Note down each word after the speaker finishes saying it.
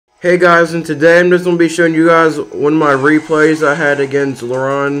Hey guys, and today I'm just going to be showing you guys one of my replays I had against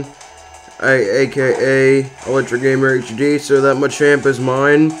Laurent, aka ElectricGamer HD. So that Machamp is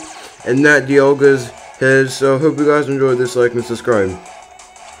mine, and that Dialga's his. So hope you guys enjoyed this, like and subscribe.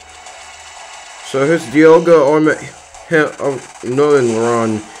 So his Dialga, knowing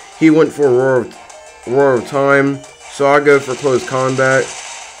Laurent, he went for Roar of Time, so I go for close combat.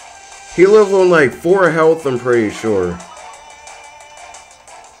 He lived on like 4 health, I'm pretty sure.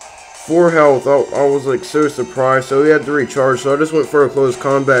 4 health, I was like so surprised, so he had to recharge, so I just went for a close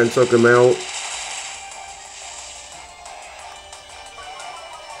combat and took him out.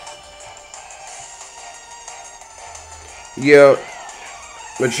 Yeah,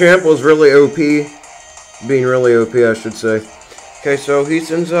 Machamp was really OP, being really OP I should say. Okay, so he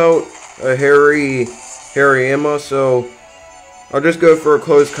sends out a Hariyama, so I'll just go for a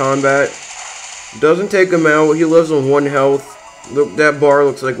close combat. Doesn't take him out, he lives on 1 health. Look, that bar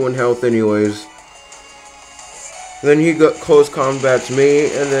looks like 1 health anyways. Then he got close combats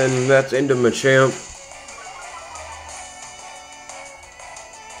me, and then that's into Machamp.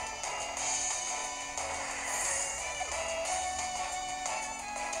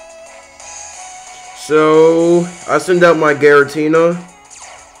 So I send out my Giratina.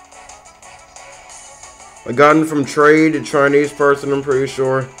 I got him from trade, a Chinese person, I'm pretty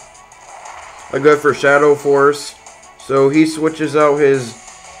sure. I go for Shadow Force. So he switches out his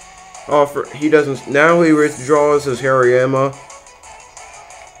offer. He doesn't. Now he withdraws his Hariyama.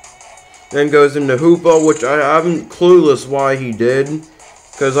 Then goes into Hoopa, which I'm clueless why he did,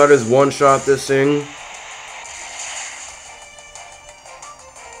 because I just one-shot this thing.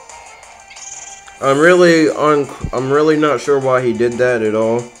 I'm really not sure why he did that at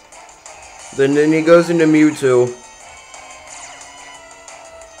all. Then he goes into Mewtwo.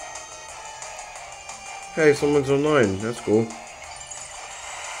 Hey, someone's online. That's cool.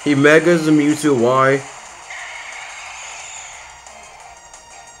 He megas the Mewtwo Y.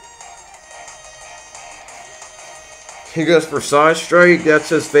 He goes for Side Strike. That's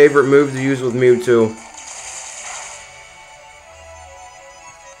his favorite move to use with Mewtwo.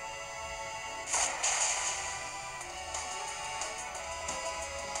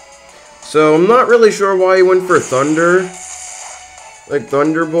 So I'm not really sure why he went for Thunder. Like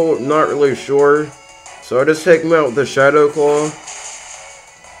Thunderbolt, not really sure. So I just take him out with the Shadow Claw.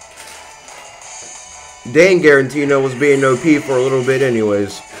 Dang, Giratina was being OP for a little bit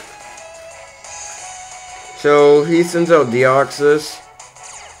anyways. So he sends out Deoxys.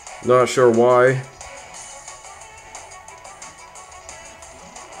 Not sure why.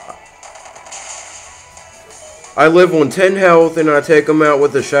 I live on 10 health and I take him out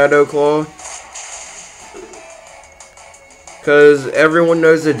with the Shadow Claw. Because everyone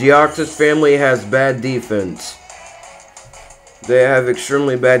knows the Deoxys family has bad defense. They have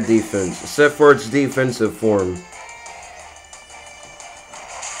extremely bad defense, except for its defensive form.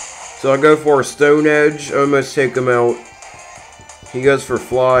 So I go for a Stone Edge, almost take him out. He goes for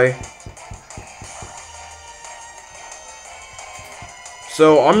Fly.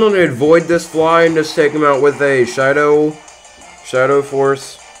 So I'm going to avoid this Fly and just take him out with a Shadow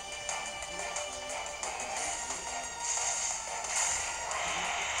Force.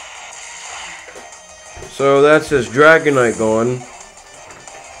 So that's his Dragonite gone.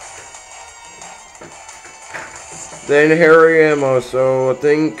 Then Hariyama, so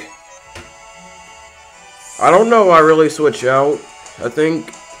I don't know, I really switch out. I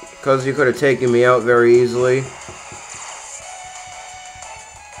think because he could have taken me out very easily.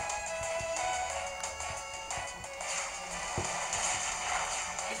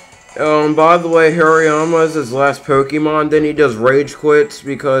 By the way, Hariyama is his last Pokemon. Then he does Rage Quits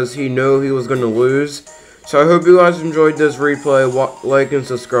because he knew he was going to lose. So I hope you guys enjoyed this replay. Like and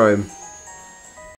subscribe.